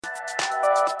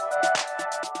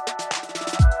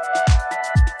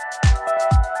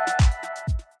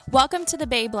Welcome to the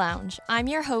Babe Lounge. I'm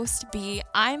your host, B.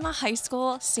 I'm a high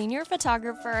school senior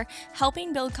photographer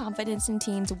helping build confidence in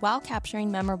teens while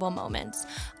capturing memorable moments.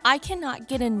 I cannot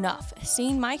get enough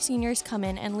seeing my seniors come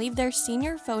in and leave their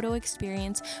senior photo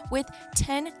experience with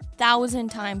 10,000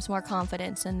 times more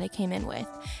confidence than they came in with.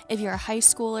 If you're a high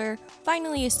schooler,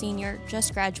 finally a senior,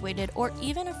 just graduated, or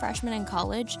even a freshman in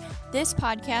college, this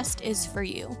podcast is for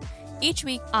you. Each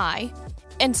week, I,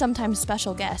 and sometimes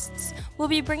special guests, will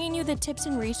be bringing you the tips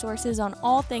and resources on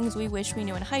all things we wish we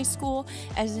knew in high school,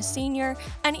 as a senior,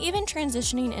 and even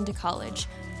transitioning into college.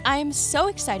 I am so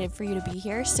excited for you to be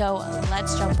here, so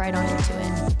let's jump right on into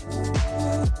it.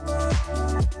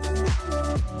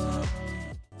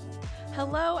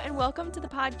 Hello and welcome to the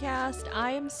podcast.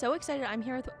 I am so excited. I'm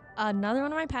here with another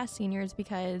one of my past seniors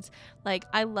because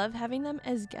I love having them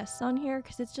as guests on here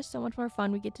because it's just so much more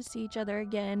fun. We get to see each other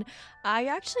again. I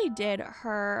actually did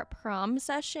her prom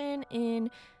session in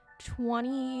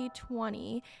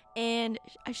 2020 and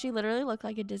she literally looked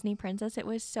like a Disney princess. It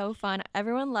was so fun.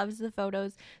 Everyone loves the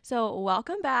photos. So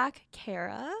welcome back,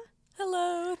 Kara.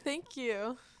 Hello, thank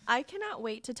you. I cannot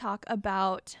wait to talk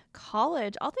about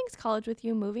college, all things college with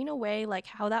you, moving away,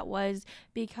 how that was,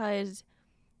 because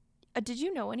did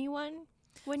you know anyone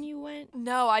when you went?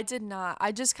 No, I did not.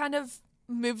 I just kind of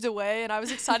moved away and I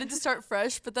was excited to start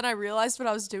fresh, but then I realized what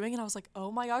I was doing and I was like,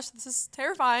 oh my gosh, this is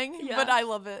terrifying, but I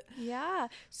love it. Yeah.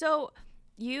 So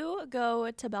you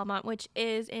go to Belmont, which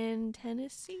is in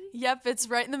Tennessee? Yep, it's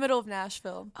right in the middle of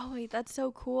Nashville. Oh, wait, that's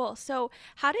so cool. So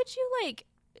how did you,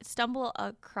 stumble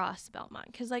across Belmont?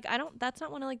 Because that's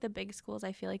not one of the big schools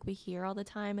I feel like we hear all the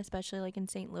time, especially in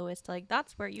St. Louis,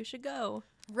 that's where you should go.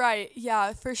 Right,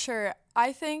 yeah, for sure.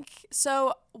 I think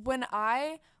so. When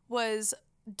I was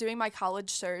doing my college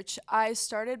search, I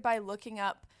started by looking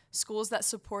up schools that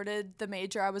supported the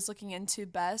major I was looking into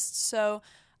best. So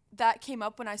that came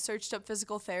up when I searched up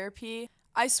physical therapy.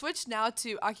 I switched now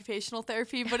to occupational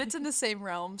therapy, but it's in the same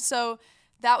realm. So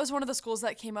that was one of the schools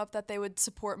that came up that they would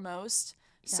support most.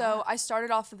 Yeah. So I started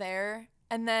off there,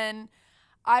 and then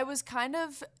I was kind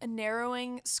of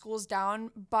narrowing schools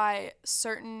down by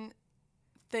certain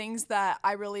things that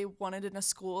I really wanted in a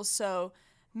school. So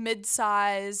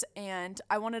mid-size, and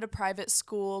I wanted a private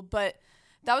school, but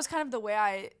that was kind of the way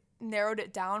I narrowed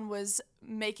it down, was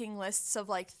making lists of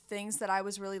things that I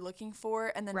was really looking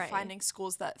for and then finding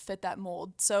schools that fit that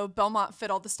mold. So Belmont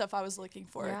fit all the stuff I was looking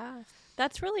for. Yeah.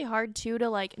 That's really hard too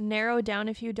to narrow down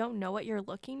if you don't know what you're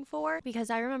looking for, because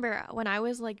I remember when I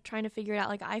was trying to figure it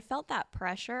out, I felt that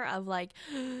pressure of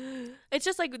it's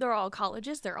just they're all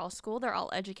colleges, they're all school, they're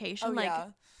all education.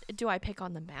 Do I pick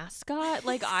on the mascot?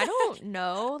 I don't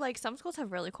know. Some schools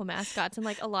have really cool mascots, and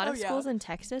a lot of schools in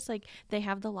Texas, they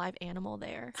have the live animal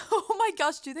there. Oh my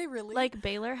gosh, do they really?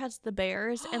 Baylor has the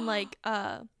Bears, and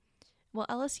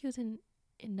LSU's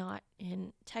not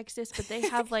in Texas, but they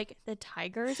have the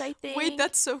Tigers, I think. Wait,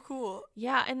 that's so cool.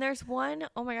 Yeah, and there's one,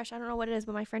 oh my gosh, I don't know what it is,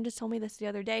 but my friend just told me this the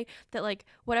other day, that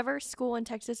whatever school in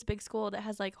Texas, big school that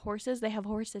has horses, they have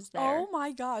horses there. Oh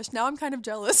my gosh, now I'm kind of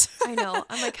jealous. I know.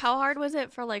 I'm how hard was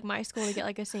it for my school to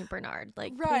get a St. Bernard?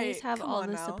 Please have all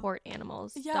the support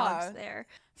animals, dogs there.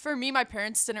 For me, my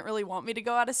parents didn't really want me to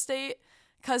go out of state,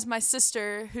 because my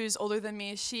sister, who's older than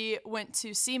me, she went to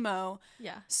SEMO.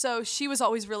 Yeah. So she was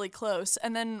always really close.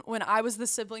 And then when I was the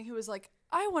sibling who was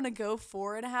I want to go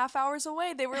 4.5 hours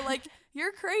away, they were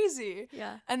you're crazy.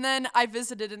 Yeah. And then I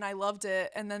visited and I loved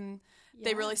it. And then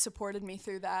they really supported me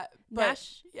through that. But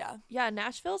Yeah,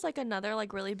 Nashville's another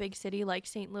really big city,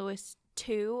 St. Louis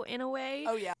too, in a way.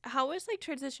 Oh yeah. How was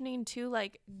transitioning to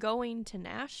going to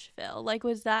Nashville?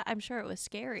 Was that, I'm sure it was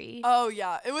scary. Oh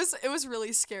yeah, it was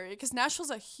really scary because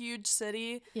Nashville's a huge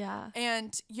city. Yeah.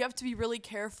 And you have to be really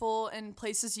careful in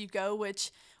places you go,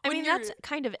 which that's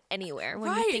kind of anywhere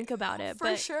when you think about it.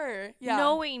 For sure. Yeah.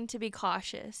 Knowing to be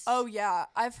cautious. Oh yeah,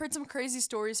 I've heard some crazy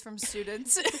stories from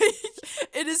students.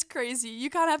 It is crazy. You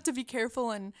kind of have to be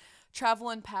careful and travel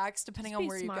in packs depending on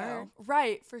where you go.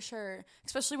 Right, for sure.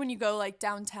 Especially when you go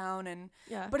downtown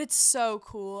but it's so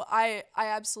cool. I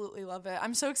absolutely love it.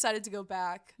 I'm so excited to go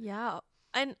back. Yeah.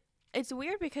 And it's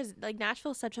weird because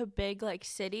Nashville's such a big I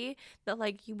that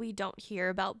we don't hear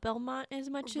about Belmont as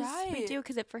much as we do,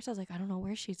 because at first I was I don't know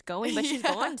where she's going, but she's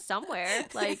going somewhere.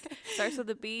 Starts with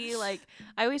a B. I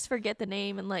always forget the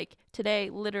name, and today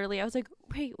literally I was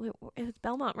wait, it's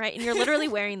Belmont, right? And you're literally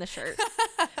wearing the shirt.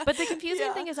 But the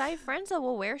confusing thing is I have friends that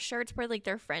will wear shirts where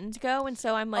their friends go, and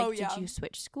so I'm did you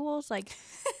switch schools?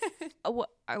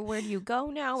 Where do you go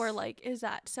now? Or is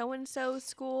that so and so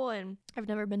school? And I've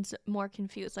never been more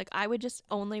confused. I would just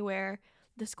only wear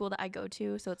the school that I go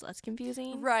to, so it's less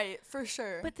confusing. Right, for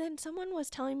sure. But then someone was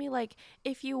telling me, like,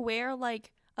 if you wear,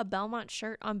 like, a Belmont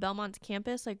shirt on Belmont's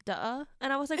campus, like, duh.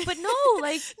 And I was like, but no,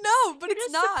 like, no, but you're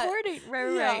it's just not. supporting.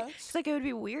 Right, Yeah. right. It's like, it would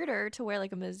be weirder to wear,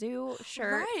 like, a Mizzou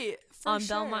shirt Right, for on sure.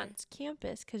 Belmont's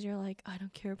campus because you're like, I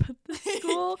don't care about this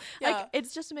school. Yeah. Like,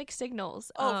 it's just mixed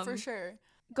signals. Oh, for sure.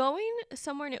 Going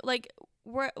somewhere new, like,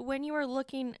 when you were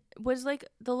looking, was, like,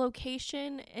 the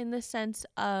location in the sense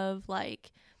of,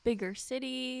 like, bigger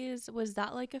cities, was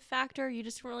that, like, a factor? You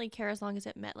just didn't really care as long as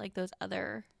it met, like, those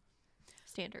other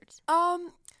standards?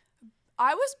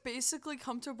 I was basically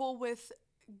comfortable with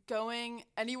going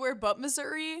anywhere but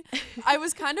Missouri. I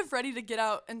was kind of ready to get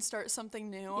out and start something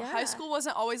new. Yeah. High school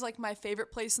wasn't always like my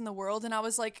favorite place in the world, and I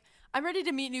was like, I'm ready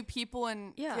to meet new people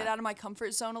and get out of my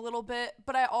comfort zone a little bit.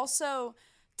 But I also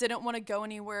didn't want to go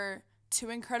anywhere too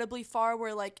incredibly far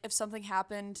where, like, if something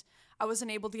happened, I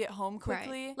wasn't able to get home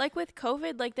quickly. Right. Like with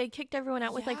COVID, like they kicked everyone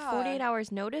out with like 48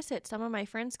 hours notice at some of my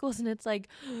friends' schools, and it's like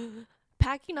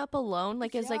packing up alone,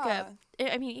 like is like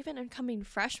I mean, even incoming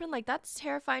freshmen, like that's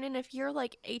terrifying. And if you're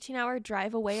like 18-hour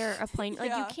drive away or a plane,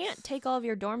 like you can't take all of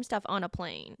your dorm stuff on a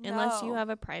plane unless you have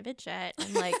a private jet,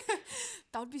 and like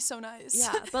that would be so nice.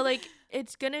 Yeah, but like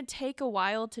it's gonna take a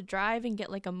while to drive and get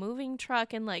like a moving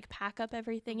truck and like pack up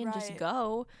everything and just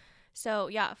go. So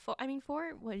yeah, what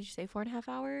did you say, 4.5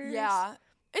 hours? Yeah,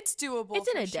 it's doable. It's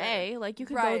in a day. Like you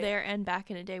could go there and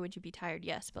back in a day. Would you be tired?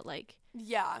 Yes, but like.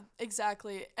 Yeah,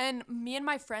 exactly. And me and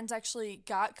my friends actually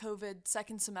got COVID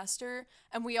second semester,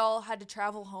 and we all had to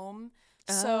travel home.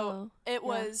 So it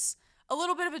was a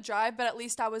little bit of a drive, but at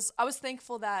least I was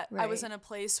thankful that I was in a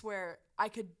place where I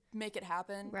could make it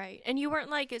happen. Right. And you weren't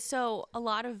like, so a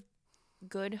lot of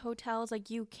good hotels, like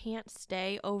you can't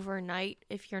stay overnight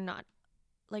if you're not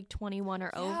like 21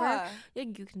 or over.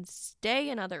 Like you can stay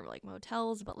in other like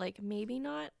motels, but like maybe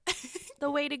not the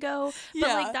way to go. But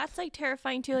like that's like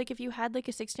terrifying too. Like if you had like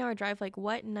a 16-hour drive, like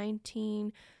what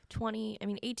 19, 20,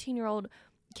 18-year-old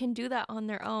can do that on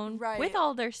their own with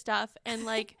all their stuff and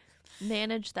like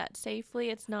manage that safely?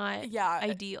 It's not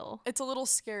ideal. It's a little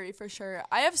scary for sure.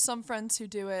 I have some friends who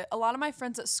do it. A lot of my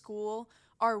friends at school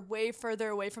are way further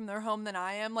away from their home than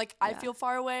I am. Like I feel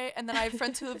far away, and then I have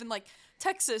friends who live in like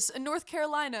Texas and North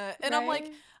Carolina, and I'm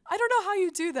like, I don't know how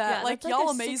you do that. Yeah, like y'all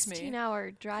amaze me.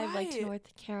 16-hour drive like to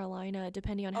North Carolina,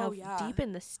 depending on how deep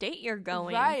in the state you're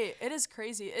going. Right, it is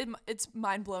crazy. It's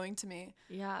mind blowing to me.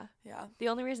 Yeah. The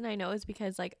only reason I know is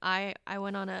because like I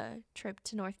went on a trip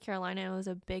to North Carolina, and it was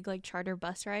a big like charter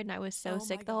bus ride, and I was so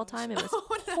sick the whole time. It was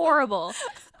horrible.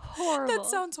 That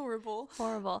sounds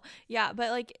horrible. Yeah, but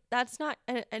like that's not,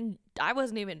 and I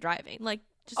wasn't even driving. Like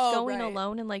just going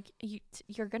alone, and like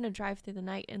you're gonna drive through the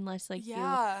night unless like you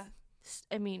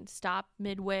stop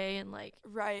midway and like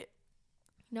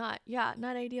not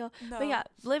ideal. No. But yeah,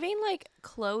 living like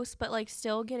close but like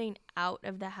still getting out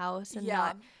of the house and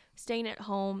not staying at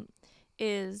home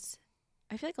is,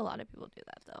 I feel like a lot of people do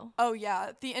that though. Oh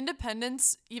yeah, the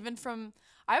independence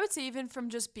I would say even from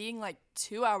just being like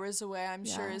 2 hours away, I'm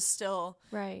sure is still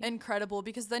incredible,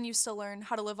 because then you still learn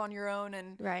how to live on your own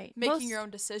and making your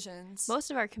own decisions. Most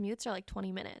of our commutes are like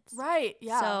 20 minutes. Right,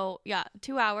 yeah. So yeah,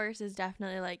 2 hours is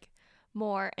definitely like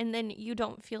more, and then you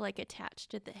don't feel like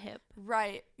attached at the hip.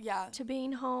 Right, yeah. To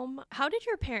being home. How did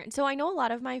your parents, so I know a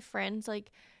lot of my friends,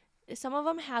 like some of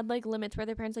them had like limits where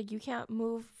their parents like, you can't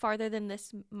move farther than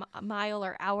this mile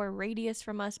or hour radius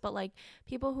from us, but like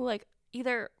people who like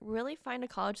either really find a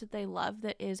college that they love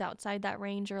that is outside that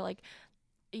range, or like,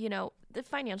 you know, the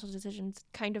financial decisions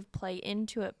kind of play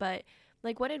into it. But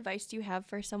like, what advice do you have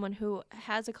for someone who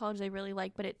has a college they really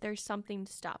like, but there's something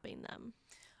stopping them?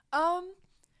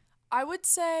 I would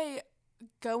say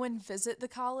go and visit the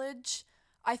college.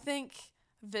 I think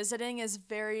visiting is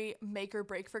very make or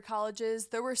break for colleges.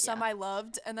 There were some I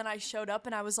loved, and then I showed up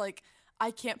and I was like,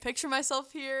 I can't picture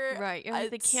myself here. Right.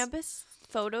 Like the campus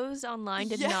photos online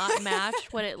did not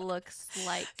match what it looks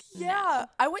like now.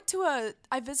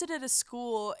 I visited a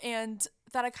school and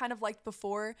that I kind of liked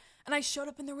before, and I showed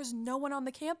up and there was no one on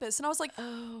the campus, and I was like,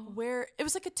 where? It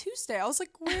was like a Tuesday. I was like,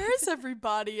 where is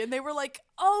everybody? And they were like,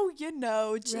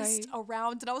 just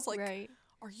around. And I was like,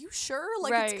 are you sure?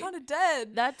 Like it's kind of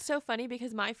dead. That's so funny,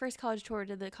 because my first college tour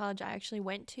to the college I actually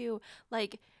went to,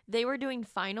 like they were doing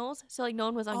finals, so like no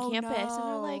one was on campus, and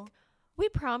they're like, we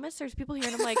promise there's people here,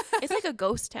 and I'm like, it's like a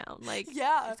ghost town. Like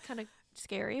it's kind of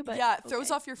scary, but it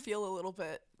throws off your feel a little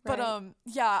bit. But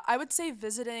I would say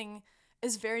visiting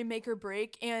is very make or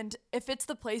break, and if it's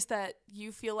the place that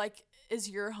you feel like is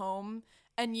your home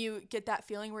and you get that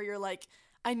feeling where you're like,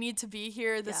 I need to be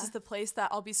here. This Yeah. is the place that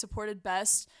I'll be supported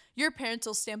best. Your parents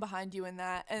will stand behind you in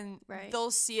that, and Right.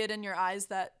 they'll see it in your eyes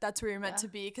that that's where you're meant Yeah. to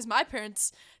be. Because my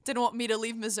parents didn't want me to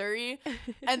leave Missouri,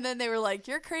 and then they were like,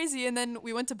 "You're crazy." And then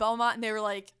we went to Belmont, and they were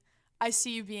like, "I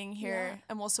see you being here, Yeah.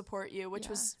 and we'll support you," which Yeah.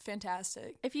 was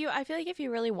fantastic. I feel like if you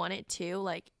really want it to,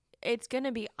 like, it's going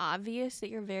to be obvious that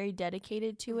you're very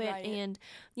dedicated to it. Right. And,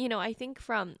 I think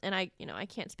and I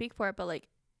can't speak for it, but like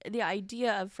the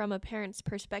idea of from a parent's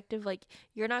perspective, like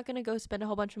you're not going to go spend a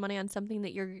whole bunch of money on something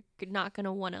that you're not going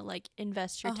to want to like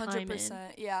invest your time in.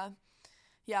 100%. Yeah.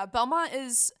 Yeah. Belmont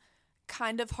is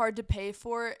kind of hard to pay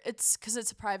for. It's because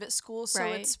it's a private school, so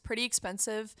Right. it's pretty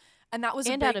expensive. And that was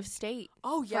And a big, out of state.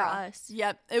 oh for yeah, us.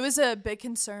 yep. It was a big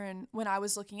concern when I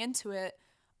was looking into it.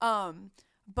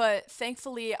 But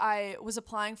thankfully I was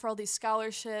applying for all these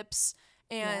scholarships,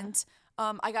 and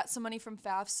I got some money from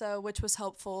FAFSA, which was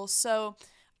helpful. So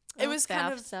it was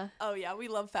kind of, FAFSA. oh yeah, we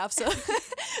love FAFSA.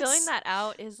 Filling that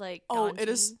out is like Oh, it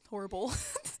is daunting. horrible.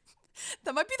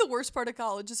 That might be the worst part of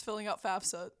college, is filling out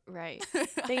FAFSA. Right. I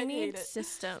They hate need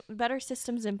it. better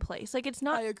systems in place. Like it's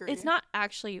not I agree. it's not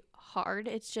actually hard.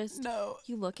 It's just No,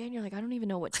 you look at it and you're like, I don't even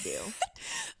know what to do.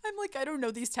 I'm like, I don't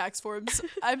know these tax forms.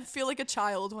 I feel like a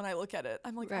child when I look at it.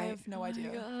 I'm like, I Right. have no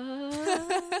idea.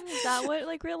 Is that what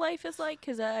like real life is like?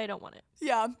 Because I don't want it.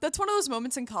 Yeah, that's one of those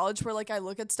moments in college where like I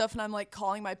look at stuff and I'm like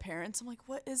calling my parents. I'm like,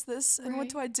 what is this? And what Right.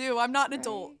 do I do? I'm not an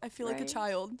adult. Right. I feel like a Right.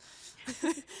 child.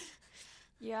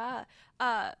 Yeah.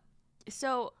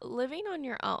 So living on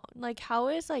your own, like how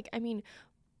is like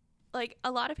like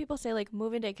a lot of people say like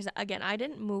move into, because again I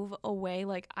didn't move away,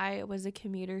 like I was a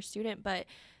commuter student, but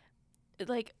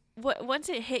like once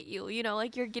it hit you,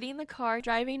 like you're getting in the car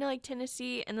driving to like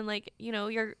Tennessee, and then like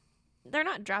they're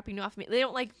not dropping you off. They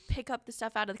don't like pick up the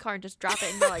stuff out of the car and just drop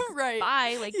it and they're like Right.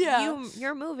 bye, like Yeah.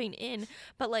 you're moving in.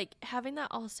 But like having that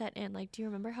all set in, like do you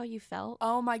remember how you felt?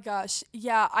 Oh my gosh.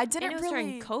 Yeah, I And didn't it was really.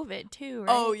 during COVID too, right?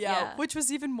 Oh yeah, which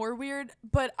was even more weird.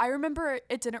 But I remember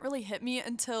it didn't really hit me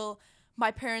until my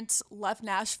parents left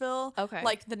Nashville. Okay.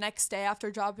 Like the next day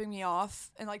after dropping me off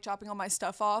and like dropping all my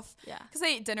stuff off. Yeah. Because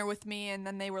they ate dinner with me, and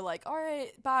then they were like, all right,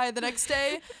 bye, the next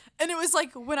day. And it was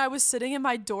like when I was sitting in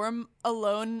my dorm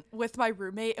alone with my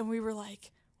roommate, and we were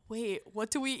like, wait, what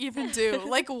do we even do?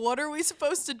 Like, what are we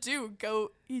supposed to do?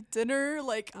 Go eat dinner?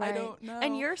 Like, I Right. don't know.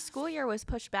 And your school year was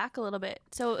pushed back a little bit.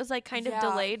 So it was like kind of Yeah.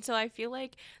 delayed. So I feel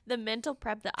like the mental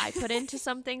prep that I put into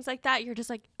some things like that, you're just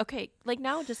like, okay, like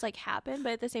now it just like happened.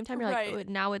 But at the same time, you're Right. like,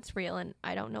 oh, now it's real and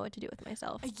I don't know what to do with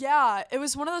myself. Yeah, it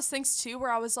was one of those things too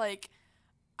where I was like,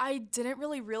 I didn't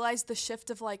really realize the shift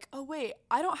of like, oh wait,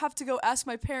 I don't have to go ask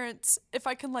my parents if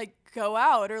I can like go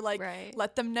out or like Right.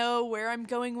 let them know where I'm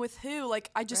going with who.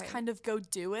 Like I just Right. kind of go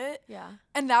do it. Yeah.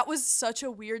 And that was such a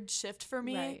weird shift for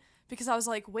me Right. because I was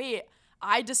like, wait,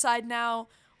 I decide now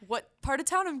what part of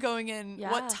town I'm going in, Yeah.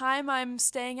 what time I'm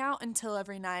staying out until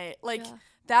every night. Like Yeah.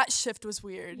 that shift was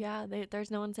weird. Yeah,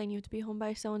 there's no one saying you have to be home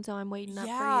by so and so. I'm waiting up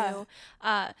Yeah. for you.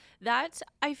 That's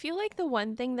I feel like the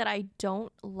one thing that I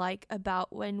don't like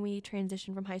about when we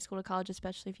transition from high school to college,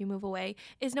 especially if you move away,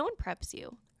 is no one preps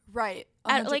you. Right.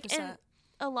 And, 100%. like, and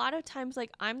a lot of times,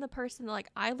 like I'm the person that like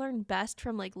I learn best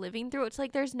from like living through. It's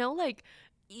like there's no like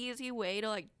easy way to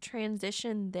like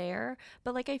transition there,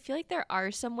 but like I feel like there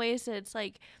are some ways that it's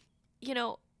like,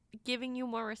 giving you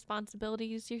more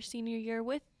responsibilities your senior year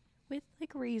with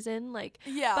like reason, like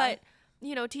yeah.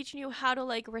 but teaching you how to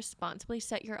like responsibly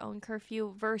set your own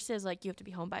curfew versus like you have to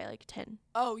be home by like 10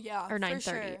 oh yeah. or for 9:30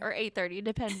 sure. or 8:30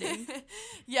 depending.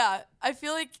 Yeah, I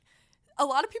feel like a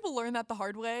lot of people learn that the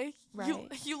hard way. Right.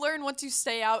 You learn once you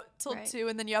stay out till Right. 2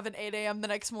 and then you have an 8 a.m. the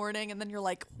next morning and then you're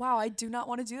like, wow, I do not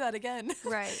want to do that again.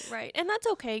 Right. And that's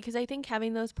okay, because I think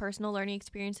having those personal learning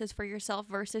experiences for yourself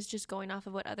versus just going off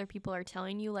of what other people are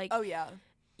telling you, like Oh yeah.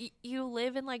 you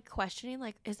live in like questioning,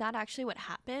 like, is that actually what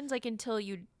happens? Like until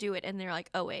you do it and they're like,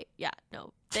 oh wait, yeah,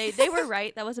 no, they were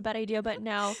right, that was a bad idea, but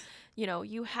now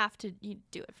you have to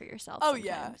do it for yourself. Oh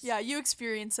sometimes. yeah. You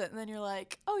experience it and then you're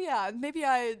like, oh yeah, maybe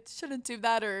I shouldn't do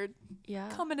that or Yeah.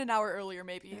 come in an hour earlier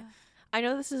maybe. Yeah. I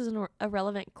know this is an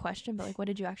irrelevant question, but like, what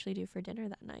did you actually do for dinner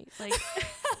that night? Like,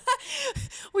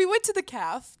 We went to the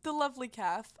Calf, the lovely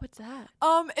Calf. what's that?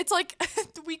 It's like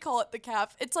we call it the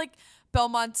Calf. It's like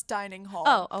Belmont's dining hall.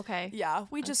 Oh, okay. Yeah,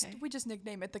 we just Okay.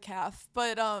 nickname it the Calf.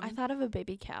 But I thought of a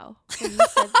baby cow when you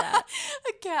said that.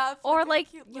 a calf. Or a like,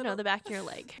 cute little- the back of your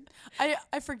leg.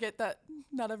 I forget that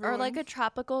not everyone. Or like a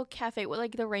tropical cafe, with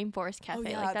like the rainforest cafe. Oh,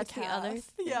 yeah, like that's the other.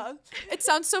 Calf. Yeah. It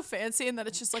sounds so fancy and that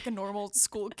it's just like a normal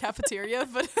school cafeteria,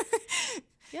 but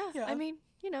Yeah. Yeah. I mean,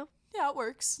 Yeah, it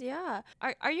works. Yeah.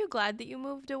 Are you glad that you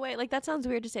moved away? Like, that sounds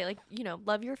weird to say, like,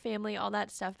 love your family, all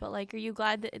that stuff, but like, are you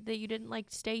glad that you didn't like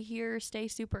stay here, stay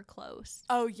super close?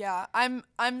 Oh yeah, I'm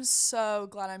so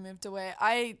glad I moved away.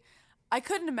 I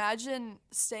couldn't imagine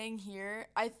staying here.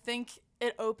 I think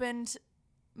it opened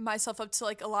myself up to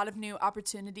like a lot of new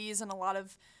opportunities and a lot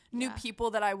of new Yeah.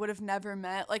 people that I would have never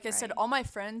met. Like I said, Right. all my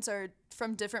friends are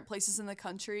from different places in the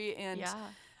country, and Yeah.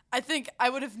 I think I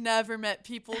would have never met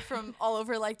people from all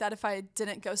over like that if I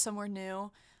didn't go somewhere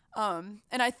new. And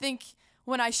I think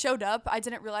when I showed up, I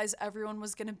didn't realize everyone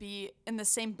was going to be in the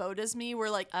same boat as me, where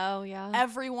like Oh, yeah.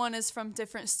 everyone is from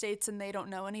different states and they don't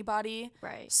know anybody.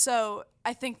 Right. So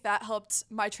I think that helped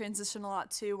my transition a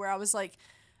lot too, where I was like,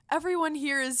 everyone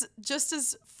here is just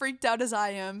as freaked out as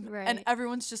I am, and Right.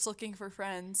 everyone's just looking for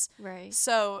friends. Right.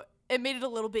 So it made it a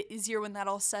little bit easier when that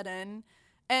all set in.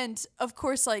 And of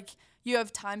course, like, you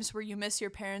have times where you miss your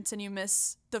parents and you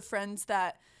miss the friends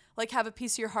that like have a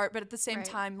piece of your heart, but at the same Right.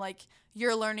 time, like,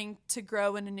 you're learning to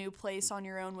grow in a new place on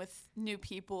your own with new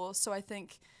people. So I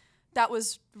think that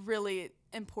was really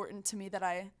important to me, that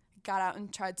I got out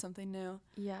and tried something new.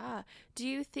 Yeah. Do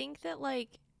you think that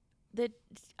like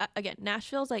again,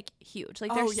 Nashville's like huge.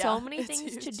 Like, Oh, there's yeah, so many it's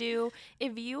things to huge. do.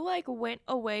 If you like went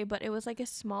away, but it was like a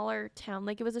smaller town,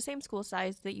 like it was the same school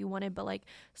size that you wanted, but like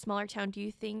smaller town, do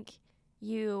you think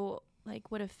you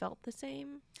like would have felt the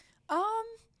same? Um,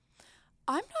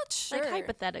 I'm not sure. Like,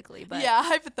 hypothetically, but Yeah,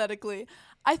 hypothetically.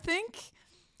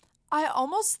 I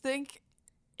almost think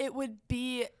it would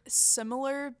be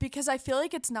similar, because I feel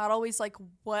like it's not always like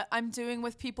what I'm doing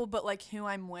with people, but like who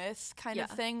I'm with kind of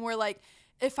Yeah. thing, where like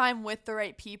if I'm with the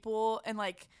right people and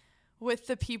like with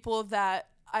the people that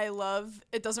I love,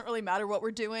 it doesn't really matter what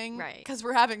we're doing, Right. because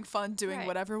we're having fun doing Right.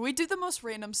 whatever. We do the most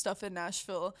random stuff in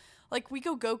Nashville. Like, we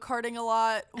go karting a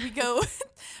lot. We go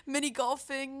mini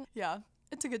golfing. Yeah,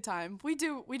 it's a good time. We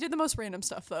do the most random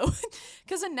stuff though,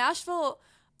 because in Nashville,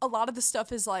 a lot of the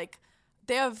stuff is like,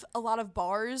 they have a lot of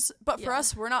bars, but for Yeah.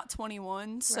 us, we're not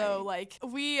 21, so Right.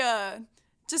 like, we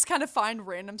just kind of find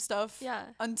random stuff Yeah.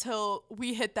 until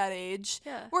we hit that age.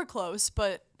 Yeah. We're close,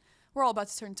 but we're all about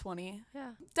to turn 20.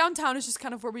 Yeah. Downtown is just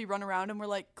kind of where we run around and we're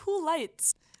like, cool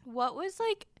lights. What was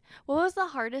the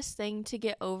hardest thing to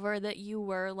get over that you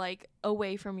were like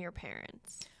away from your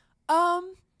parents?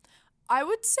 I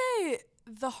would say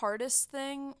the hardest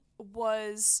thing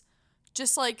was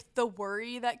just like the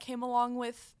worry that came along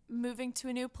with moving to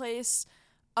a new place.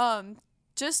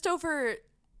 Just over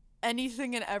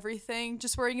anything and everything,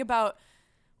 just worrying about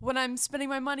what I'm spending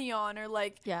my money on, or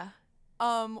like Yeah.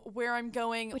 where I'm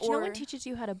going, Which or no one teaches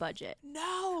you how to budget.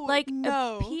 no, Like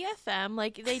no. a PFM,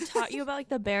 like they taught you about like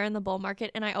the bear and the bull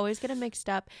market, and I always get it mixed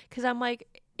up because I'm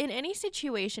like, in any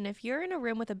situation, if you're in a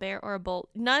room with a bear or a bull,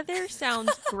 neither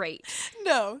sounds great.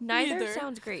 No, Neither neither.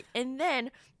 sounds great. And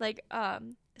then like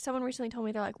someone recently told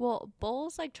me, they're like, well,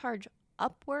 bulls like charge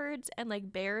upwards and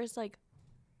like bears like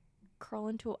curl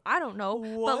into, I don't know, but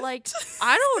What? like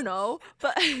I don't know,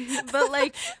 but but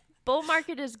like bull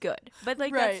market is good, but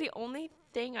like that's Right. the only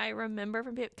thing I remember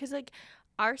from people, because like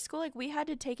our school, like we had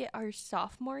to take it our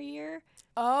sophomore year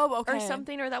Oh, okay. or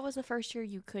something, or that was the first year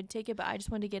you could take it, but I just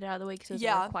wanted to get it out of the way because it was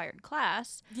Yeah. a required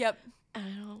class, Yep. and I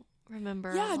don't remember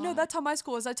a Yeah, no, lot. that's how my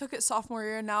school was. I took it sophomore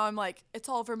year, and now I'm like, it's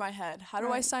all over my head. How do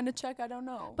I Right. sign a check? I don't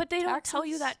know. But they don't tell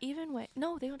you Taxes? that even when,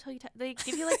 no, they don't tell you, they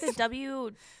give you like the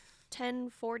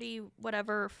W-1040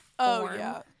 whatever form. Oh,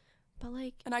 yeah. But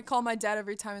like, And I call my dad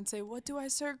every time and say, what do I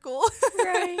circle?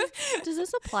 right, does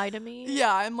this apply to me?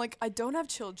 Yeah, I'm like, I don't have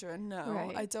children. No,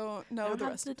 Right. I don't I know don't the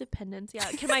have rest. the dependents. Yeah,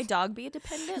 can my dog be a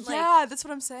dependent? Like, Yeah, that's what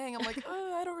I'm saying. I'm like,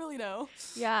 I don't really know.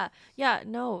 yeah,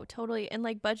 no, totally. And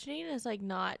like budgeting is like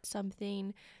not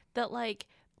something that like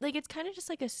it's kind of just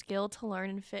like a skill to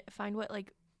learn and find what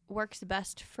like works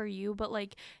best for you. But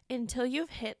like until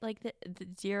you've hit like the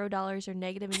 $0 or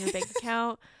negative in your bank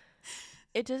account,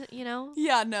 it doesn't,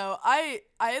 Yeah, no, I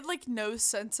had like no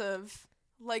sense of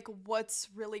like what's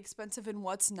really expensive and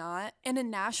what's not. And in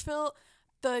Nashville,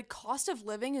 the cost of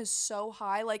living is so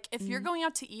high. Like, if you're going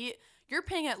out to eat, you're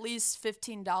paying at least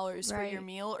 $15 for your Right.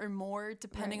 meal or more,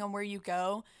 depending Right. on where you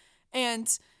go. And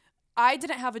I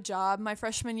didn't have a job my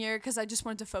freshman year because I just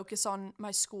wanted to focus on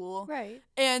my school. Right.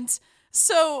 And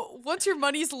so once your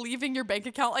money's leaving your bank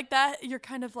account like that, you're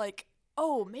kind of like,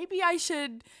 oh, maybe I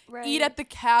should Right. eat at the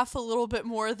caf a little bit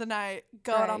more than I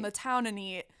go out on Right. the town and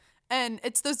eat. And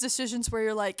it's those decisions where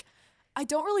you're like, I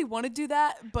don't really want to do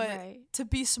that, but Right. to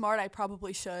be smart, I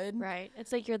probably should. Right.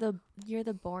 It's like you're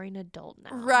the boring adult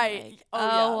now. Right. Like,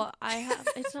 Oh, yeah. I have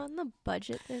it's on the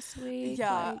budget this week.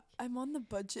 Yeah, Like, I'm on the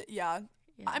budget. Yeah.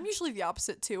 I'm usually the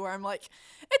opposite too, where I'm like,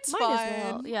 it's Might fine. as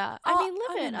well. Yeah. I mean, live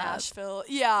I'm it in up. Nashville.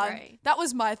 Yeah. Right. That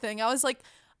was my thing. I was like,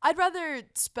 I'd rather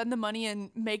spend the money and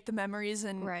make the memories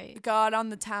and go out on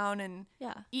the town and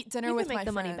eat dinner with my friends.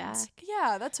 You can make the money back.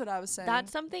 Yeah, that's what I was saying.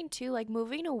 That's something too, like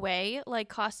moving away, like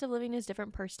cost of living is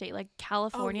different per state. Like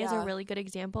California is a really good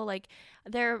example. Like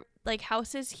their like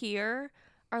houses here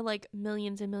are like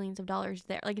millions and millions of dollars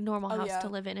there, like a normal house to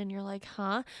live in, and you're like,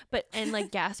 huh? But and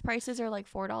like gas prices are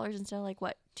like $4 instead of like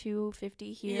what,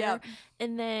 $2.50 here. Yep.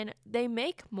 And then they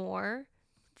make more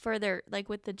for their like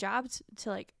with the jobs to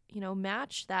like, you know,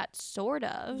 match that sort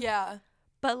of. Yeah.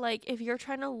 But like if you're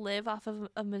trying to live off of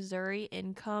a Missouri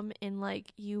income and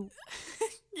like you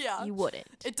you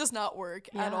wouldn't. It does not work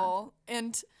at all.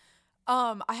 And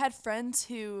I had friends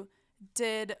who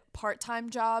did part-time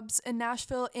jobs in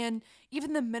Nashville, and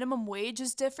even the minimum wage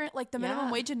is different. Like the minimum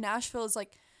wage in Nashville is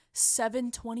like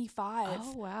 $7.25.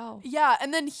 Oh wow. Yeah,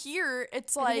 and then here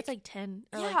it's I like think it's like 10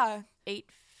 or like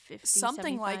 $8.50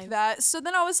 something 75. like that. So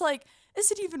then I was like, is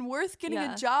it even worth getting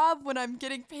a job when I'm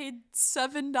getting paid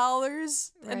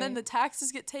 $7 and then the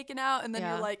taxes get taken out, and then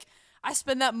you're like, I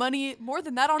spend that money more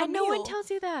than that on a meal. And no one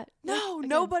tells you that. No, like,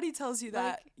 nobody tells you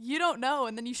that. Like, you don't know,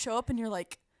 and then you show up and you're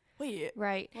like, wait.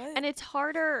 Right. What? And it's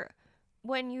harder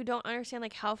when you don't understand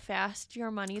like how fast your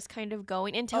money's kind of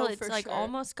going until it's like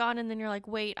almost gone, and then you're like,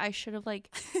 wait, I should have like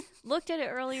looked at it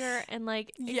earlier, and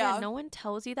like again, no one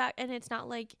tells you that, and it's not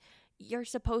like you're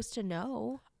supposed to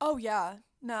know. Oh yeah.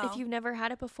 No. If you've never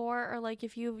had it before, or like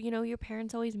if you know your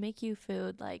parents always make you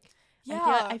food, like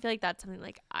I feel like that's something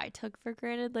like I took for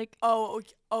granted. Like oh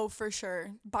for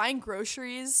sure. Buying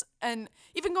groceries and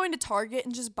even going to Target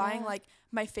and just buying like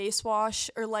my face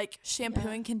wash or like shampoo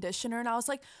and conditioner, and I was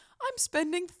like, I'm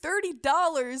spending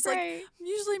 $30. Like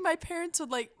usually my parents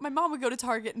would like, my mom would go to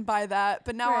Target and buy that,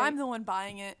 but now I'm the one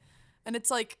buying it. And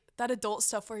it's like that adult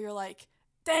stuff where you're like,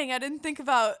 dang, I didn't think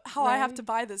about how I have to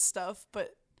buy this stuff,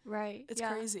 but it's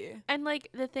crazy. And like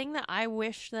the thing that I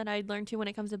wish that I'd learned to when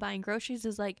it comes to buying groceries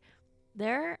is like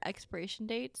there are expiration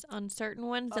dates on certain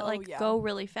ones that go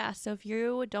really fast. So if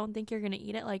you don't think you're gonna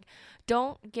eat it, like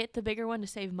don't get the bigger one to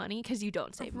save money, because you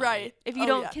don't save money. Right. If you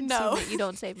don't consume it, you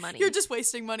don't save money. You're just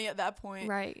wasting money at that point.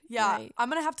 Right. Yeah. Right. I'm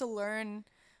gonna have to learn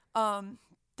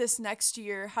this next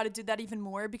year how to do that even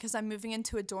more, because I'm moving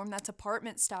into a dorm that's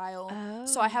apartment style. Oh.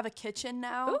 So I have a kitchen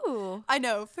now. Ooh. I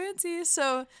know, fancy.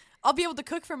 So I'll be able to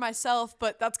cook for myself,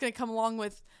 but that's gonna come along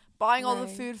with buying all the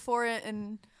food for it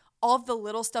and all of the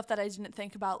little stuff that I didn't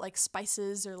think about, like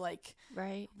spices or like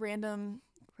random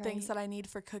things that I need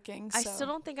for cooking. So. I still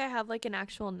don't think I have like an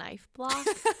actual knife block.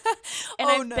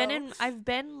 And I've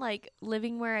been like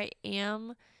living where I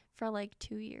am for like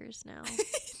 2 years now.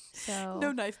 So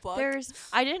no knife block.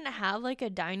 I didn't have like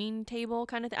a dining table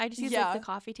kind of thing. I just used like the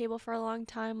coffee table for a long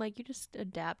time. Like you just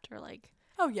adapt, or like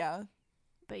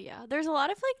But yeah, there's a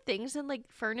lot of like things and like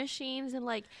furnishings and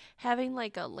like having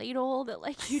like a ladle that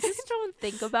like you just don't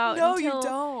think about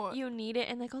until you need it,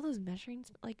 and like all those measuring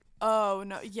like oh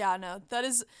no, yeah, no, that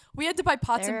is, we had to buy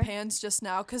pots and pans just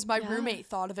now because my roommate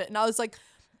thought of it, and I was like,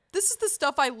 this is the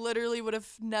stuff I literally would have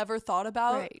never thought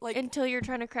about, like until you're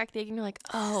trying to crack the egg and you're like,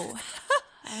 oh,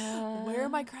 where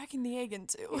am I cracking the egg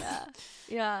into?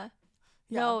 Yeah.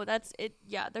 No, that's it.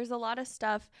 Yeah, there's a lot of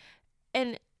stuff,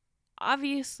 and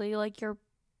obviously like your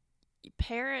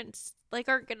parents like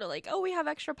aren't gonna like, oh, we have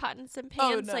extra pots and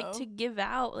pans like to give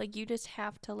out. Like you just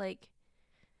have to like,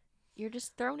 you're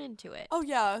just thrown into it. Oh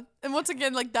yeah. And once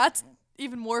again, like that's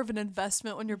even more of an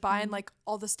investment when you're buying like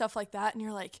all the stuff like that, and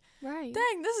you're like,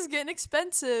 dang, this is getting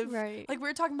expensive. Right. Like we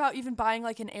were talking about even buying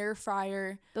like an air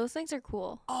fryer. Those things are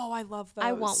cool. Oh, I love those.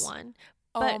 I want one.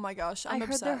 Oh my gosh, I'm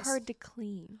obsessed. I heard they're hard to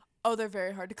clean. Oh, they're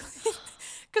very hard to clean.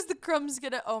 Because the crumbs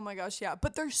get it. Oh my gosh, yeah.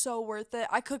 But they're so worth it.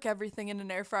 I cook everything in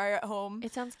an air fryer at home.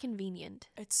 It sounds convenient.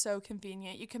 It's so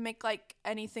convenient. You can make like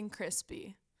anything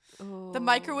crispy. Ooh. The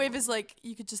microwave is like,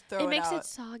 you could just throw it out. It makes it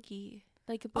soggy.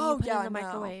 Like when you put it in the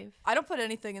microwave. I don't put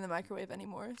anything in the microwave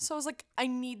anymore. So I was like, I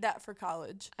need that for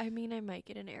college. I mean, I might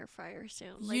get an air fryer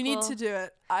soon. You need to do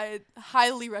it. I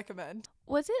highly recommend.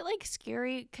 Was it like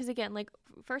scary? Because again, like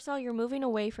first of all, you're moving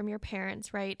away from your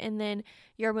parents, right? And then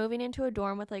you're moving into a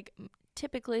dorm with like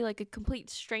typically like a complete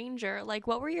stranger. Like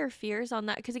what were your fears on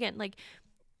that? Because again, like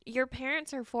your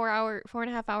parents are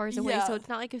 4.5 hours away, so it's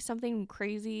not like if something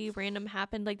crazy random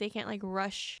happened, like they can't like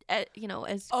rush as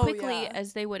quickly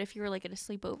as they would if you were like at a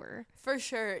sleepover. For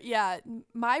sure. Yeah.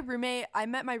 I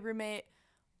met my roommate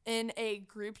in a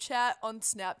group chat on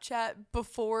Snapchat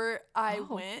before I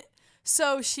went.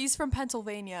 So she's from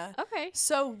Pennsylvania. Okay.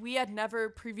 So we had never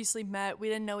previously met. We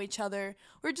didn't know each other.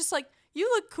 We were just like, you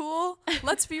look cool.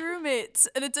 Let's be roommates.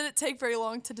 And it didn't take very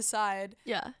long to decide.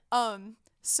 Yeah.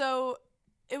 So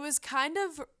it was kind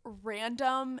of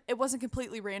random. It wasn't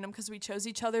completely random because we chose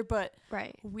each other, but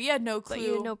Right. we had no clue. But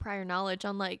you had no prior knowledge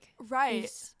on like, Right.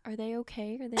 are they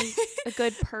okay? Are they a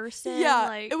good person? Yeah.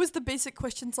 Like, It was the basic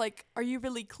questions like, are you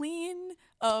really clean?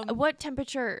 what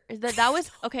temperature is that? That was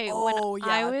okay. Oh, when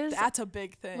yeah. I was That's a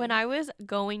big thing. when I was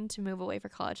going to move away for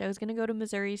college, I was gonna go to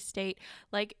Missouri State.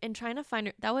 Like, and trying to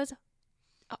find that was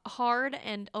hard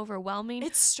and overwhelming.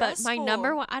 It's stressful. But my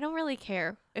number one, I don't really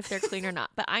care if they're clean or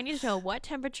not, but I need to know what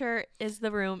temperature is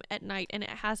the room at night, and it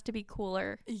has to be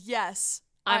cooler. Yes.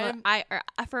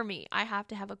 For me, I have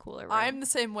to have a cooler room. I'm the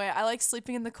same way. I like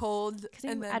sleeping in the cold.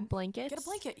 And then add blankets. Get a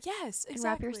blanket. Yes, exactly. And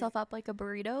wrap yourself up like a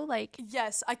burrito. Like,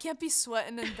 yes, I can't be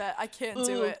sweating in bed. I can't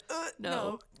do it.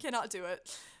 No, cannot do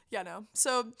it. Yeah, no.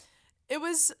 So it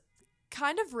was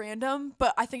kind of random,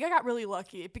 but I think I got really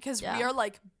lucky because we are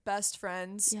like best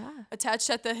friends. Yeah. Attached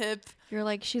at the hip. You're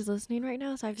like, she's listening right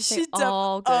now, so I have to say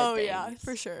all good things. Oh, yeah,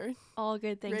 for sure. All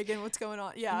good things. Reagan, what's going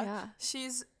on? Yeah.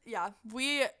 Yeah.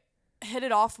 We hit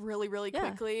it off really, really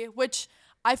quickly, which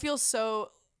I feel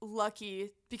so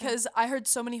lucky because I heard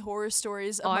so many horror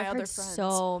stories of my other friends.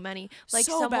 So many. Like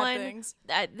so bad things.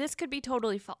 This could be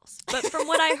totally false, but from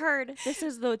what I heard, this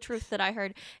is the truth that I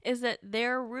heard, is that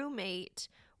their roommate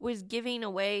was giving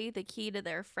away the key to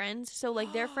their friends. So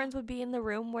like their friends would be in the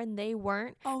room when they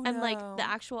weren't. And like the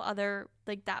actual other,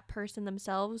 like that person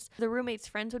themselves, the roommate's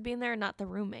friends would be in there, not the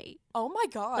roommate. Oh my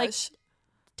gosh. Like,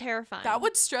 terrifying. That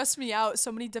would stress me out.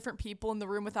 So many different people in the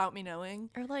room without me knowing.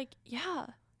 Or like,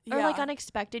 or like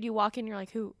unexpected. You walk in, you're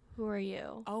like, who are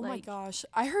you? Oh like, my gosh.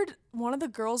 I heard one of the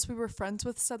girls we were friends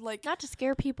with said like, not to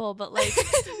scare people, but like,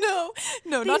 no, not to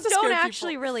scare people. These don't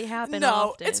actually really happen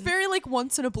often. It's very like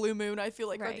once in a blue moon, I feel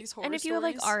like, are these horror And if you have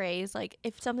like RAs, like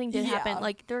if something did happen,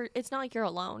 like it's not like you're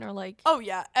alone or like. Oh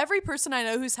yeah. Every person I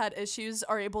know who's had issues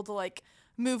are able to like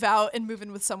move out and move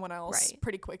in with someone else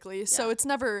pretty quickly. Yeah. So it's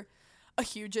never a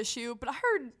huge issue. But I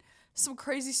heard some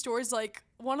crazy stories, like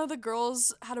one of the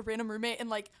girls had a random roommate and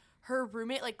like her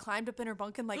roommate like climbed up in her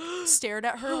bunk and like stared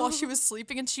at her while she was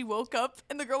sleeping, and she woke up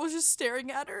and the girl was just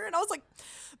staring at her, and I was like,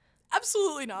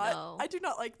 absolutely not. No. I do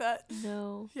not like that.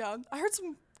 No. Yeah. I heard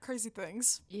some crazy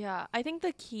things. Yeah. I think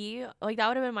the key, like that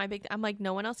would have been my big, I'm like,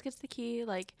 no one else gets the key.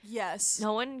 Like, yes.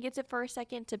 No one gets it for a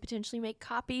second to potentially make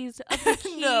copies of the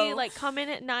key, like come in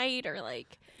at night or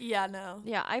like. Yeah, no.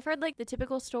 Yeah. I've heard like the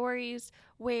typical stories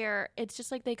where it's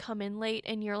just like they come in late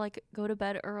and you're like, go to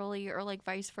bed early or like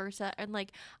vice versa. And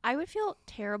like, I would feel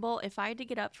terrible if I had to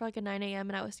get up for like a 9 a.m.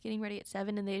 and I was getting ready at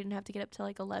 7 and they didn't have to get up till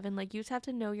like 11. Like, you just have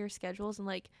to know your schedules and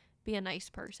like be a nice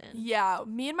person. Yeah,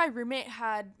 me and my roommate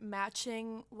had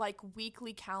matching like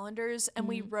weekly calendars, and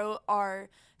we wrote our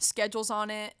schedules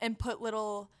on it and put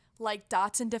little like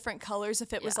dots in different colors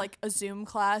if it was like a Zoom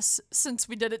class, since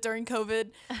we did it during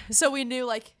COVID. So we knew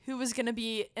like who was going to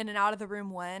be in and out of the room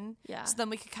when. Yeah. So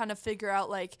then we could kind of figure out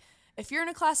like, if you're in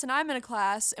a class and I'm in a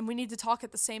class and we need to talk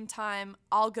at the same time,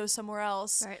 I'll go somewhere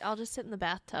else. Right, I'll just sit in the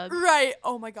bathtub. Right.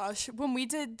 Oh my gosh. When we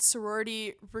did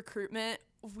sorority recruitment,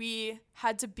 we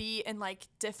had to be in like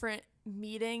different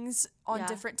meetings on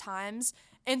different times.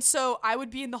 And so I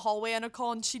would be in the hallway on a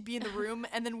call and she'd be in the room,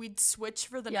 and then we'd switch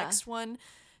for the next one.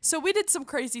 So we did some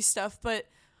crazy stuff, but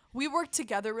we worked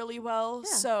together really well.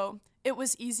 Yeah. So it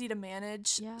was easy to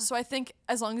manage. Yeah. So I think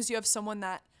as long as you have someone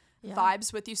that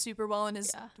vibes with you super well and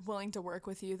is willing to work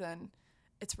with you, then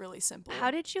it's really simple. How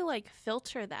did you like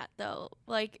filter that though?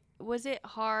 Like, was it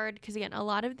hard? Because again, a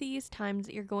lot of these times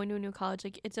that you're going to a new college,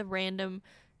 like it's a random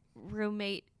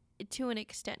roommate to an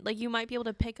extent. Like, you might be able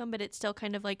to pick them, but it's still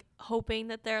kind of like hoping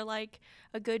that they're like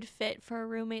a good fit for a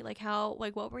roommate. Like, how,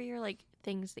 like, what were your like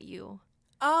things that you?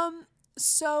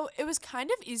 So it was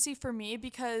kind of easy for me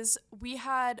because we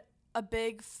had a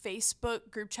big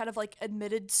Facebook group chat of like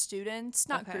admitted students,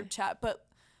 not group chat, but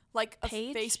like a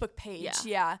Facebook page.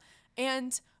 Yeah.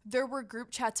 And there were group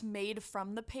chats made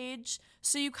from the page.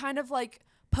 So you kind of like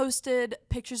posted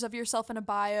pictures of yourself in a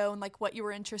bio and like what you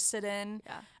were interested in.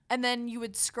 Yeah. And then you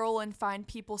would scroll and find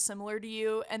people similar to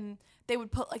you, and they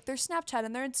would put like their Snapchat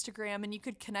and their Instagram, and you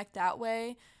could connect that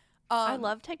way. I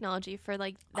love technology for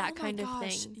like that kind of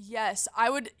thing. Yes, I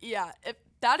would. Yeah. If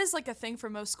that is like a thing for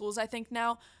most schools, I think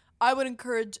now, I would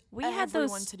encourage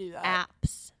everyone to do that.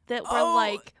 Apps that were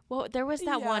like, well, there was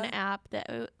that one app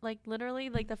that like literally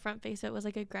like the front face, it was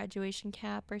like a graduation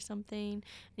cap or something, and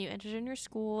you entered in your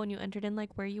school and you entered in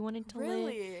like where you wanted to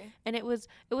live, and it was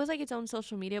like its own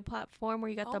social media platform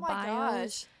where you got the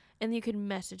bios and you could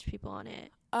message people on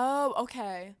it. Oh,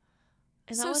 okay.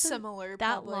 And so similar,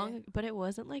 that probably. long, but it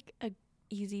wasn't like a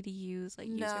easy to use, like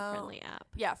user-friendly app.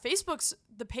 Yeah,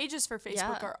 the pages for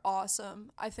Facebook are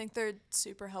awesome. I think they're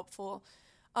super helpful.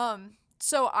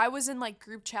 so I was in like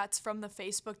group chats from the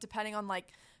Facebook depending on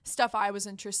like stuff I was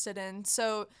interested in.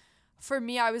 So for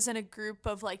me, I was in a group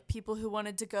of like people who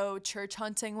wanted to go church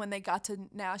hunting when they got to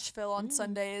Nashville on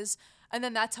Sundays. And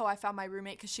then that's how I found my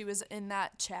roommate, because she was in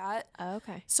that chat. Oh,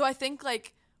 okay. So I think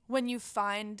like when you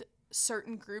find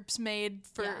certain groups made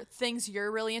for things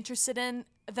you're really interested in,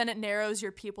 then it narrows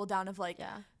your people down of like,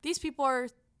 these people are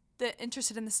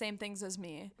interested in the same things as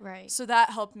me. Right. So that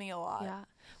helped me a lot. Yeah.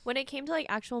 When it came to like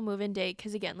actual move-in date,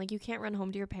 because again, like you can't run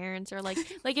home to your parents, or like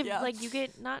if like you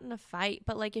get not in a fight,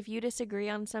 but like if you disagree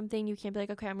on something, you can't be like,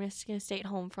 okay, I'm just gonna stay at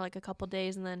home for like a couple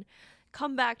days and then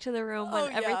come back to the room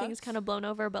when everything's kind of blown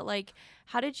over. But like,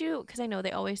 how did you, because I know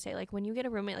they always say like when you get a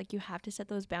roommate, like you have to set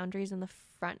those boundaries in the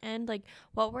front end. Like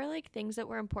what were like things that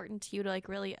were important to you to like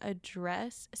really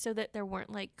address so that there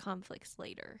weren't like conflicts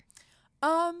later?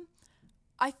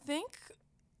 I think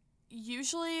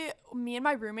usually me and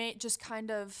my roommate just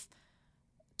kind of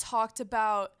talked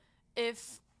about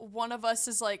if one of us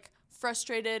is like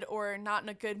frustrated or not in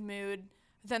a good mood,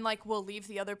 then like we'll leave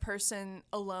the other person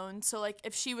alone. So like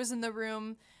if she was in the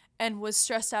room and was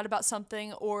stressed out about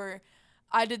something, or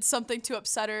I did something to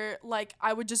upset her, like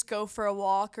I would just go for a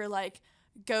walk or like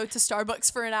go to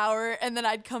Starbucks for an hour, and then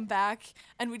I'd come back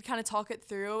and we'd kind of talk it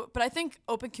through. But I think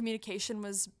open communication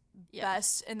was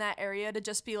best in that area, to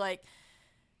just be like,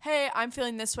 hey, I'm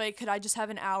feeling this way, could I just have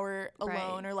an hour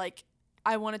alone? Or like,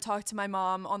 I want to talk to my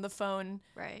mom on the phone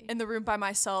in the room by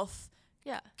myself.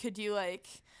 Could you like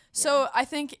so I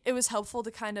think it was helpful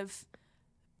to kind of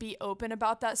be open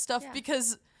about that stuff,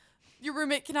 because your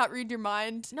roommate cannot read your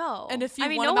mind. No. And if you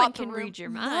want no them one out the can room, read your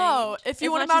mind. No. If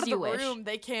you want them out of the wish. room,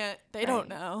 they can't, they don't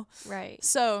know. Right.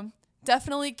 So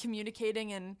definitely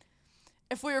communicating, and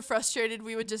if we were frustrated,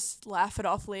 we would just laugh it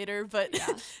off later. But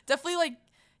definitely like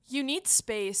you need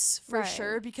space for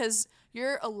sure, because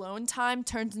your alone time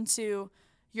turns into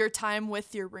your time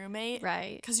with your roommate.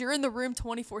 Right. Because you're in the room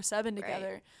 24/7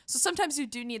 together. Right. So sometimes you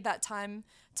do need that time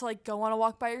to like go on a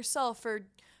walk by yourself, or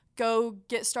go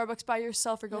get Starbucks by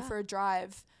yourself, or go for a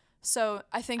drive. So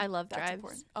I think I love that's drives.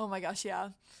 important. Oh my gosh, yeah.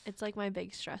 It's like my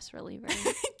big stress reliever.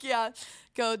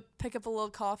 Go pick up a little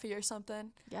coffee or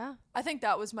something. Yeah. I think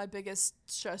that was my biggest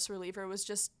stress reliever, was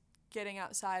just getting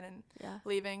outside and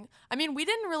leaving. I mean, we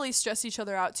didn't really stress each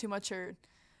other out too much or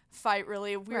fight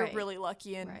really. We were really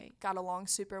lucky and got along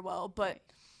super well, but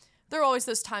there are always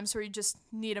those times where you just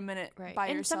need a minute by yourself.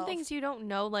 And some things you don't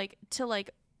know, like to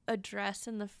like address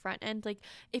in the front end, like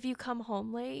if you come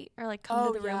home late or like come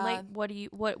to the room late, what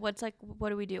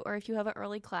do we do? Or if you have an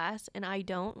early class and I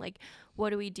don't, like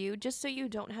what do we do, just so you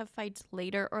don't have fights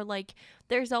later? Or like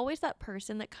there's always that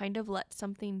person that kind of lets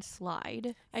something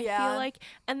slide, I feel like,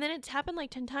 and then it's happened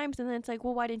like 10 times and then it's like,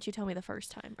 well, why didn't you tell me the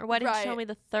first time, or why didn't you tell me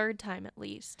the third time at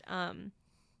least? And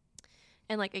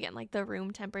like again, like the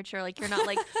room temperature, like you're not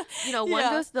like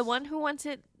the one who wants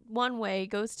it one way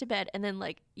goes to bed, and then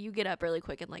like you get up really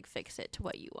quick and like fix it to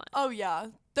what you want. Oh yeah,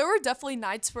 there were definitely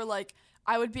nights where like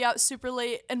I would be out super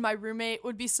late and my roommate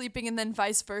would be sleeping, and then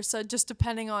vice versa, just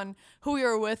depending on who we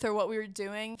were with or what we were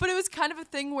doing. But it was kind of a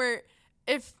thing where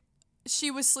if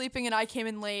she was sleeping and I came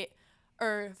in late,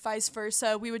 or vice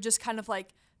versa, we would just kind of like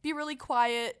be really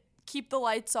quiet, keep the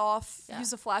lights off,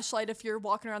 use a flashlight if you're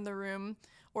walking around the room,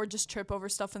 or just trip over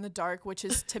stuff in the dark, which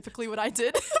is typically what I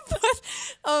did.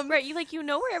 Right, you like, you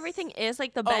know where everything is,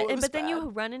 like the bed, but then you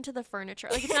run into the furniture.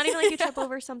 Like it's not even like you trip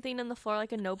over something in the floor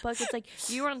like a notebook. It's like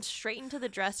you run straight into the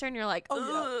dresser and you're like,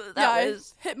 I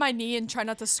hit my knee and try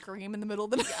not to scream in the middle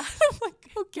of the night. I'm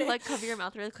like, okay. You like cover your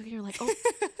mouth really quick and you're like, oh,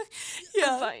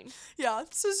 I'm fine. Yeah,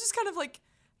 so it's just kind of like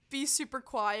be super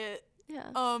quiet.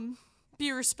 Yeah.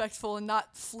 Be respectful and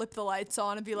not flip the lights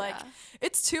on and be like,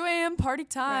 it's 2 a.m. party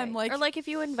time. Like, or like if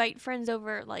you invite friends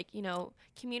over, like, you know,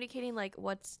 communicating like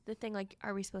what's the thing, like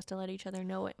are we supposed to let each other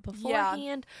know it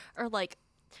beforehand, or like,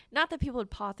 not that people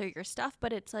would paw through your stuff,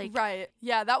 but it's like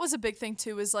that was a big thing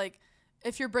too, is like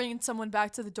if you're bringing someone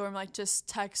back to the dorm, like just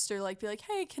text or like be like,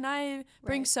 hey, can I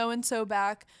bring so and so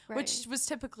back, which was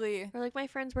typically, or like my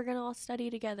friends, we're gonna all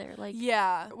study together, like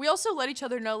we also let each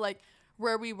other know like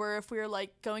where we were, if we were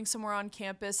like going somewhere on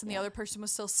campus and the other person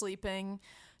was still sleeping,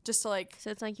 just to like,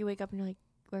 so it's like you wake up and you're like,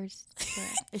 where's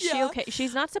is she okay?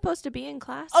 She's not supposed to be in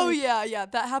class. Oh yeah,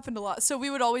 that happened a lot. So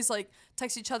we would always like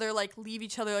text each other, like leave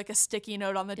each other like a sticky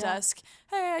note on the desk,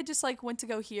 hey, I just like went to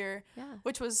go here,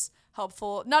 which was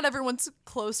helpful. Not everyone's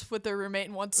close with their roommate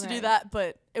and wants to do that,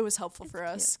 but it was helpful for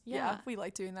us. We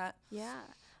like doing that.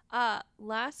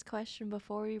 Last question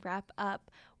before we wrap up.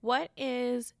 What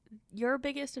is your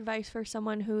biggest advice for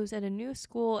someone who's at a new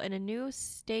school in a new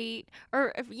state,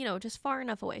 or if, just far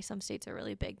enough away? Some states are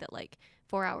really big that like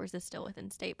 4 hours is still within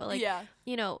state, but like, Yeah.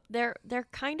 They're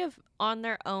kind of on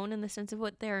their own in the sense of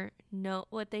what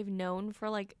they've known for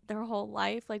like their whole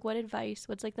life. Like,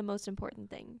 what's like the most important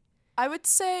thing? I would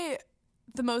say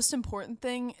the most important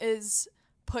thing is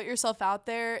put yourself out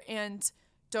there and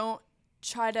don't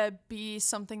try to be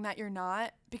something that you're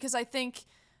not, because I think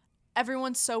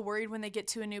everyone's so worried when they get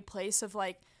to a new place of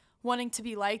like wanting to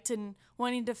be liked and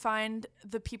wanting to find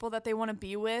the people that they want to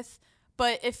be with.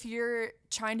 But if you're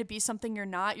trying to be something you're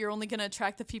not, you're only going to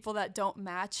attract the people that don't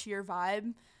match your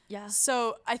vibe. Yeah.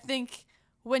 So I think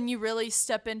when you really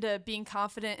step into being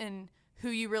confident in who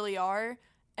you really are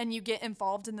and you get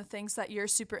involved in the things that you're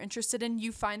super interested in,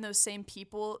 you find those same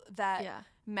people that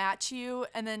match you,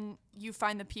 and then you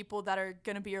find the people that are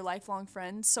going to be your lifelong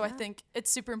friends. So I think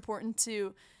it's super important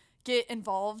to get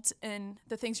involved in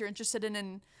the things you're interested in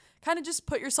and kind of just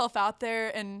put yourself out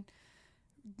there and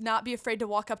not be afraid to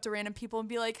walk up to random people and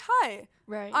be like, hi,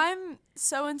 Right. I'm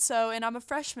so-and-so and I'm a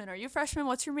freshman. Are you a freshman?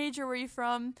 What's your major? Where are you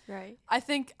from? Right. I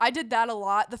think I did that a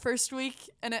lot the first week,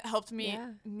 and it helped me Yeah.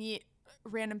 meet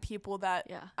random people that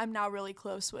I'm now really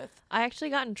close with. I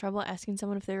actually got in trouble asking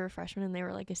someone if they were a freshman and they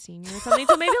were like a senior or something.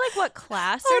 So maybe like, what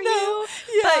class are you?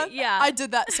 Yeah. But yeah. I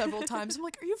did that several times. I'm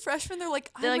like, are you a freshman? They're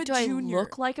like, I'm a do junior. I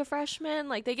look like a freshman?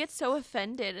 Like, they get so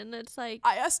offended, and it's like,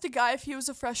 I asked a guy if he was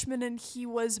a freshman, and he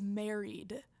was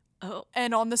married. oh,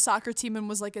 And on the soccer team and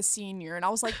was like a senior. And I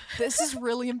was like, this is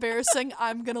really embarrassing.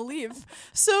 I'm going to leave.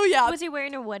 So yeah. was he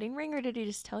wearing a wedding ring, or did he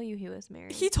just tell you he was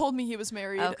married? He told me he was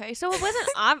married. Okay, so it wasn't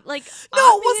like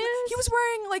No, obvious? it wasn't. He was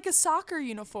wearing like a soccer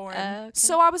uniform. Okay.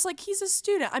 So I was like, he's a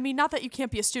student. I mean, not that you can't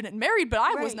be a student and married, but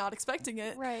I was Right. not expecting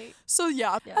it. Right. So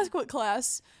yeah, Yeah. that's what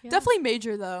class. Yeah. Definitely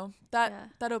major though. That Yeah.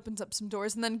 that opens up some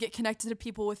doors, and then get connected to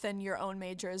people within your own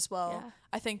major as well. Yeah.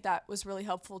 I think that was really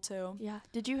helpful too. Yeah.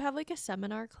 Did you have like a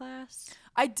seminar class?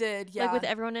 I did, yeah. Like with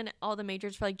everyone in all the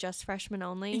majors for like just freshmen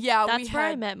only? Yeah, we That's where I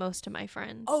had- met most of my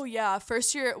friends. Oh yeah,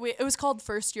 first year it was called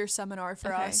first year seminar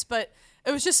for Okay. us, but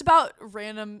it was just about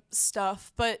random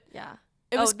stuff. But yeah.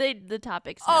 it was the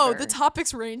topics. oh, never- the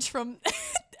topics range from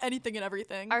anything and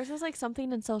everything. Ours was like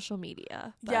something in social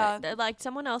media. But Yeah. like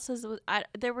someone else's was,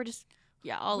 they were just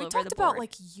all we over talked the about board.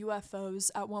 like UFOs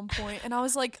at one point, and I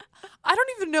was like, I don't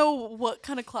even know what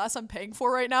kind of class I'm paying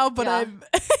for right now, but Yeah. I'm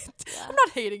Yeah. I'm not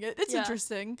hating it. It's Yeah.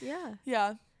 interesting. Yeah.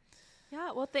 Yeah.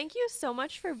 Yeah. Well, thank you so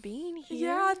much for being here.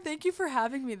 Yeah, thank you for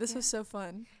having me. This Yeah. was so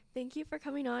fun. Thank you for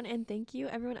coming on, and thank you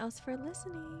everyone else for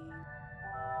listening.